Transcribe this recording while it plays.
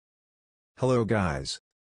Hello guys.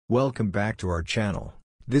 Welcome back to our channel.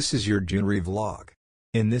 This is your Junrey vlog.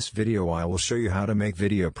 In this video I will show you how to make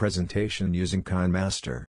video presentation using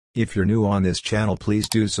KineMaster. If you're new on this channel, please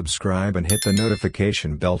do subscribe and hit the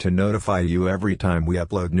notification bell to notify you every time we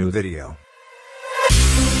upload new video.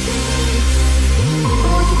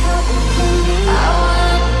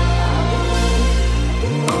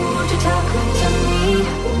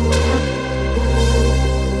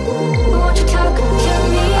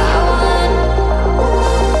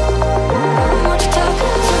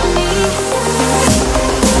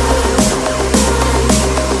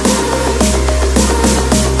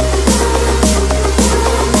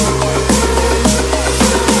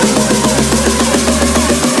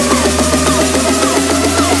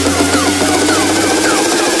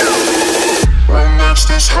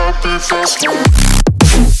 Happy festival.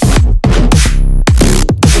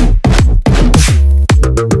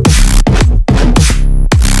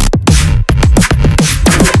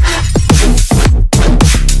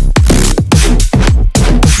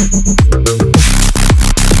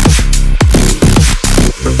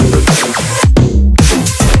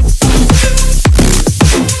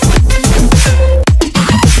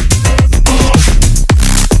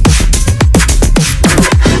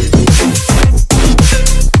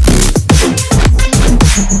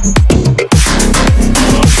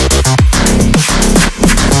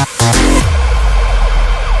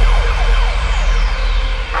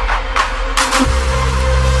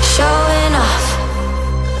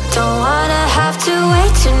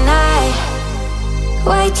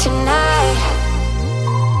 Wait tonight,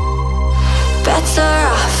 better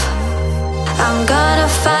off. I'm gonna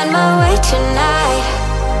find my way tonight.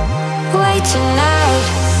 Wait tonight.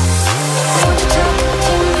 Won't you talk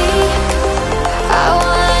to me? I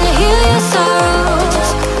wanna heal your sorrow.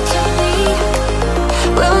 Talk to me.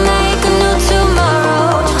 We'll make a new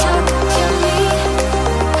tomorrow. Talk to me.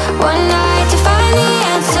 One night to find the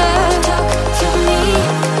answer. Talk to me.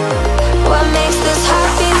 What makes this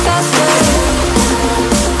heart beat faster?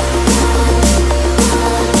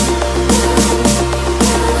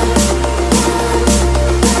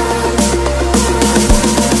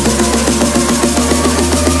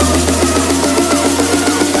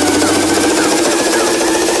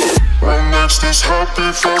 This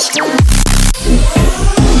happy festival.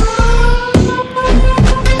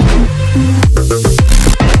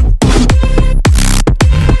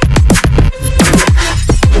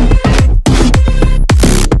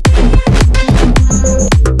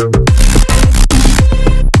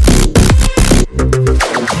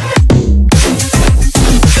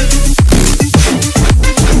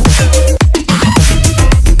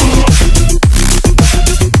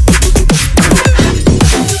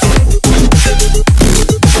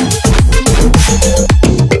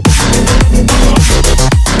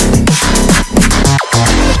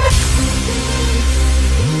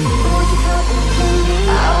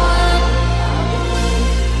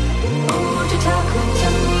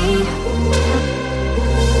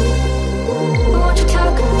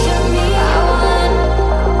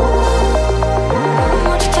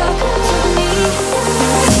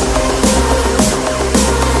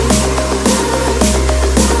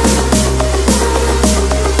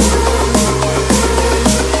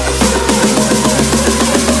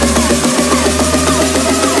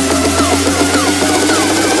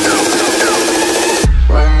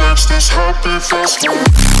 Happy festival.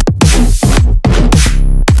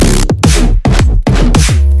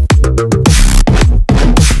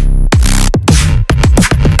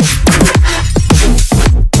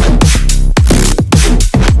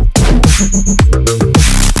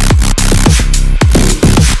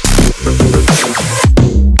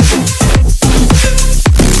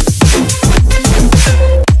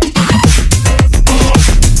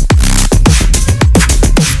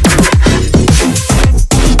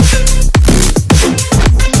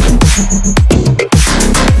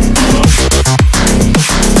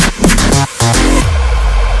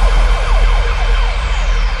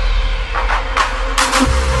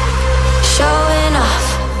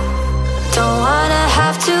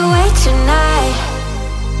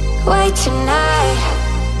 Wait tonight,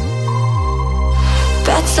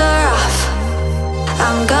 better off.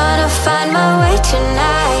 I'm gonna find my way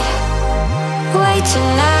tonight. Wait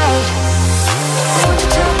tonight. Won't you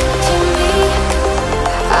talk to me?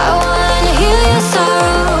 I wanna heal your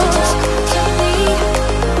sorrow. Talk to me.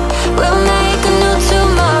 We'll make a new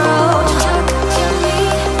tomorrow. Talk to me.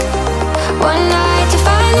 One night to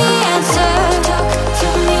find the answer. Talk to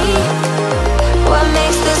me. What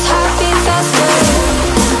makes this heart beat faster?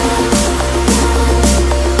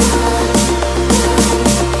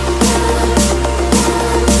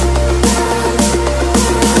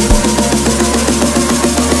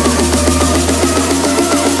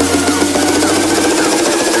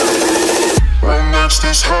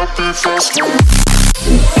 happy fast way.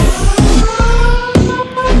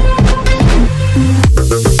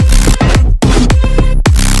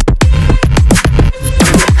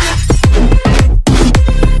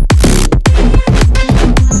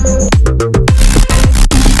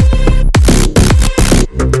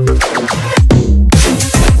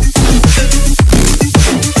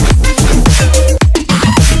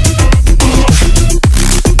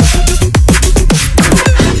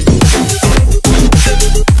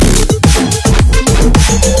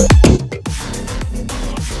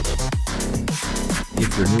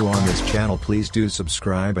 If you're new on this channel, please do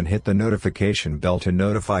subscribe and hit the notification bell to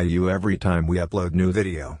notify you every time we upload new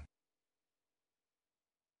video.